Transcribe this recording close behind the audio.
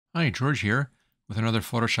Hi, George here with another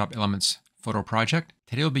Photoshop Elements photo project.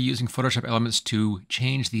 Today we'll be using Photoshop Elements to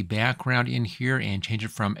change the background in here and change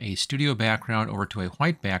it from a studio background over to a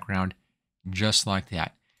white background, just like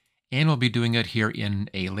that. And we'll be doing it here in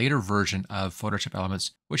a later version of Photoshop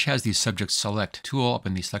Elements, which has the Subject Select tool up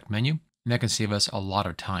in the Select menu, and that can save us a lot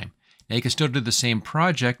of time. Now you can still do the same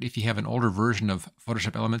project if you have an older version of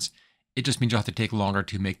Photoshop Elements. It just means you'll have to take longer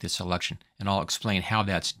to make this selection, and I'll explain how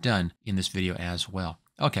that's done in this video as well.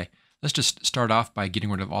 Okay, let's just start off by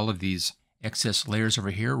getting rid of all of these excess layers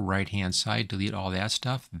over here, right-hand side, delete all that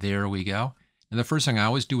stuff. There we go. And the first thing I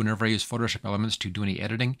always do whenever I use Photoshop Elements to do any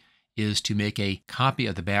editing is to make a copy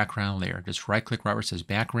of the background layer. Just right-click right where it says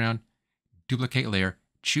Background, Duplicate Layer,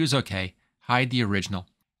 choose OK, hide the original.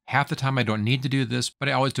 Half the time I don't need to do this, but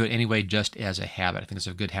I always do it anyway just as a habit. I think it's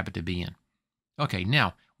a good habit to be in. Okay,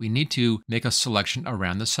 now we need to make a selection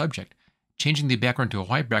around the subject. Changing the background to a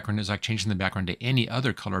white background is like changing the background to any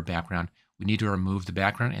other color background. We need to remove the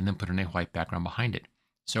background and then put in a white background behind it.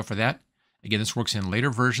 So for that, again, this works in later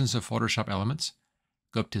versions of Photoshop Elements.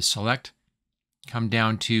 Go up to Select, come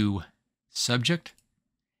down to Subject,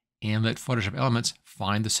 and let Photoshop Elements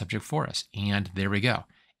find the subject for us. And there we go.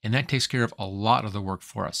 And that takes care of a lot of the work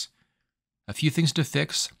for us. A few things to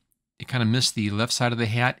fix. It kind of missed the left side of the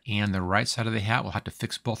hat and the right side of the hat. We'll have to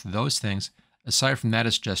fix both of those things. Aside from that,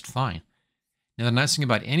 it's just fine. Now, the nice thing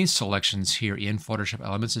about any selections here in Photoshop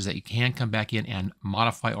Elements is that you can come back in and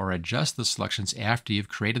modify or adjust the selections after you've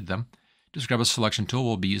created them. Just grab a selection tool.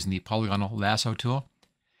 We'll be using the polygonal lasso tool.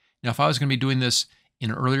 Now, if I was going to be doing this in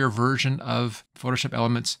an earlier version of Photoshop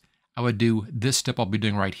Elements, I would do this step I'll be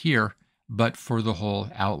doing right here, but for the whole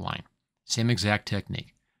outline. Same exact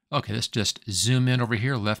technique. Okay, let's just zoom in over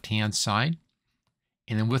here, left-hand side.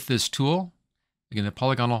 And then with this tool, again, the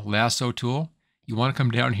polygonal lasso tool, you want to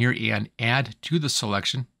come down here and add to the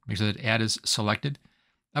selection. Make sure that add is selected.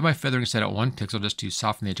 I have my feathering set at 1 pixel just to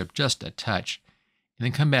soften the edge up just a touch. And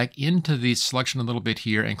then come back into the selection a little bit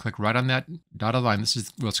here and click right on that dotted line. This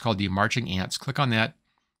is what's called the marching ants. Click on that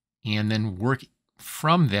and then work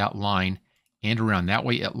from that line and around. That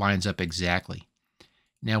way it lines up exactly.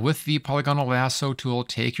 Now with the polygonal lasso tool,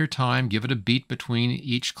 take your time, give it a beat between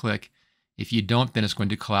each click. If you don't, then it's going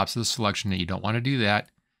to collapse the selection, and you don't want to do that.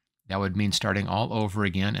 That would mean starting all over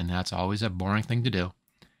again, and that's always a boring thing to do.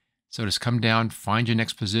 So just come down, find your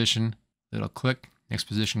next position, little click, next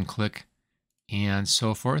position, click, and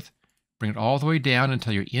so forth. Bring it all the way down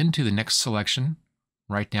until you're into the next selection,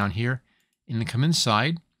 right down here, and then come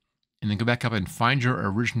inside, and then go back up and find your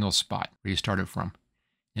original spot where you started from.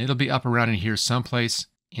 And it'll be up around in here someplace,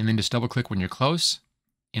 and then just double click when you're close,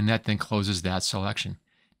 and that then closes that selection.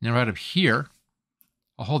 Now right up here,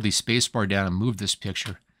 I'll hold the space bar down and move this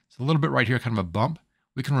picture. It's a little bit right here, kind of a bump.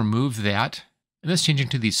 We can remove that, and that's changing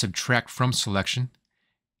to the subtract from selection.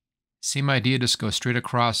 Same idea, just go straight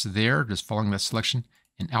across there, just following that selection,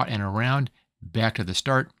 and out and around, back to the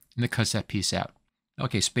start, and it cuts that piece out.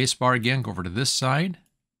 Okay, space bar again, go over to this side,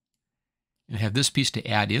 and have this piece to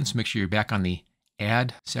add in, so make sure you're back on the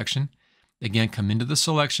add section. Again, come into the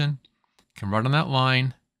selection, come right on that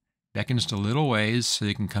line, back in just a little ways so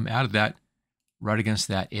you can come out of that right against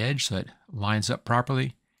that edge so it lines up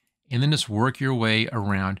properly, and then just work your way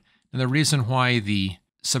around. And the reason why the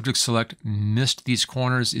Subject Select missed these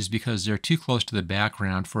corners is because they're too close to the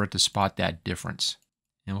background for it to spot that difference.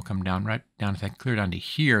 And we'll come down right down, in fact, clear down to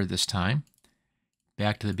here this time.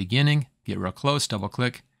 Back to the beginning, get real close, double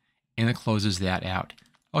click, and it closes that out.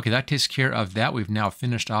 Okay, that takes care of that. We've now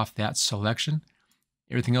finished off that selection.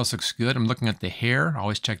 Everything else looks good. I'm looking at the hair.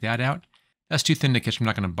 Always check that out. That's too thin to catch. I'm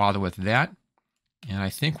not going to bother with that. And I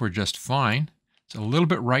think we're just fine. It's a little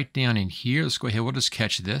bit right down in here. Let's go ahead. We'll just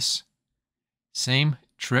catch this. Same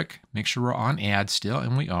trick. Make sure we're on add still,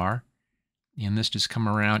 and we are. And this just come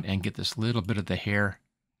around and get this little bit of the hair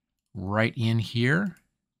right in here.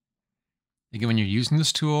 Again, when you're using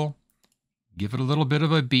this tool, give it a little bit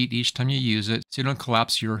of a beat each time you use it so you don't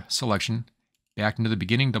collapse your selection. Back into the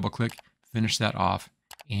beginning, double click, finish that off,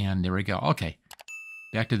 and there we go. Okay,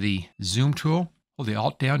 back to the zoom tool. Hold the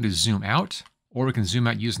Alt down to zoom out, or we can zoom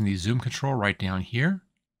out using the zoom control right down here.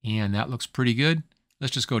 And that looks pretty good.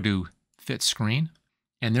 Let's just go to fit screen.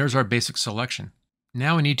 And there's our basic selection.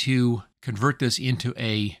 Now we need to convert this into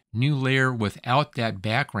a new layer without that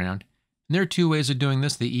background. And there are two ways of doing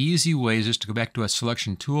this. The easy way is just to go back to a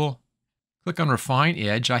selection tool, click on Refine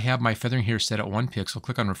Edge. I have my feathering here set at 1 pixel.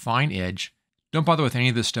 Click on Refine Edge. Don't bother with any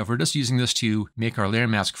of this stuff. We're just using this to make our layer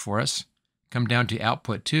mask for us. Come down to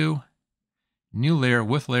Output 2, New Layer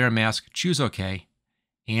with Layer Mask, choose OK,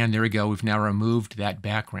 and there we go. We've now removed that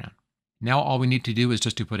background. Now all we need to do is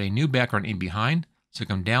just to put a new background in behind. So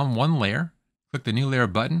come down 1 layer, click the New Layer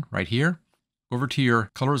button right here. Go over to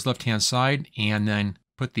your colors left-hand side, and then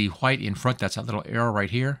put the white in front. That's that little arrow right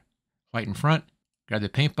here. White in front. Grab the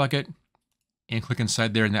paint bucket, and click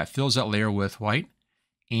inside there, and that fills that layer with white.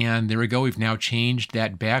 And there we go. We've now changed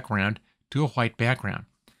that background to a white background.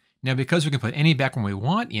 Now, because we can put any background we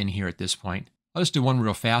want in here at this point, I'll just do one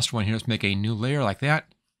real fast one here. Let's make a new layer like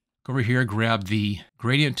that. Go over here, grab the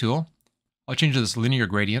gradient tool. I'll change to this linear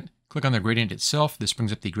gradient. Click on the gradient itself. This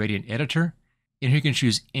brings up the gradient editor. And here you can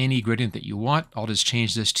choose any gradient that you want. I'll just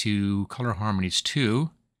change this to Color Harmonies 2.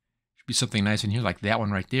 Should be something nice in here like that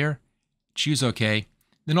one right there. Choose OK.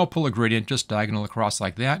 Then I'll pull a gradient just diagonal across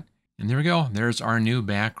like that. And there we go. There's our new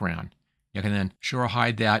background. You can then show or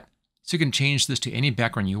hide that. So you can change this to any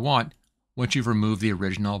background you want once you've removed the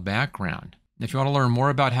original background. And if you want to learn more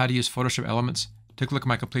about how to use Photoshop Elements, take a look at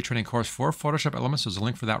my complete training course for Photoshop Elements. There's a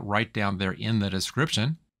link for that right down there in the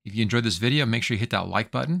description. If you enjoyed this video, make sure you hit that like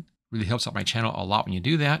button. It really helps out my channel a lot when you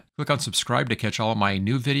do that. Click on subscribe to catch all of my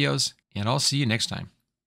new videos, and I'll see you next time.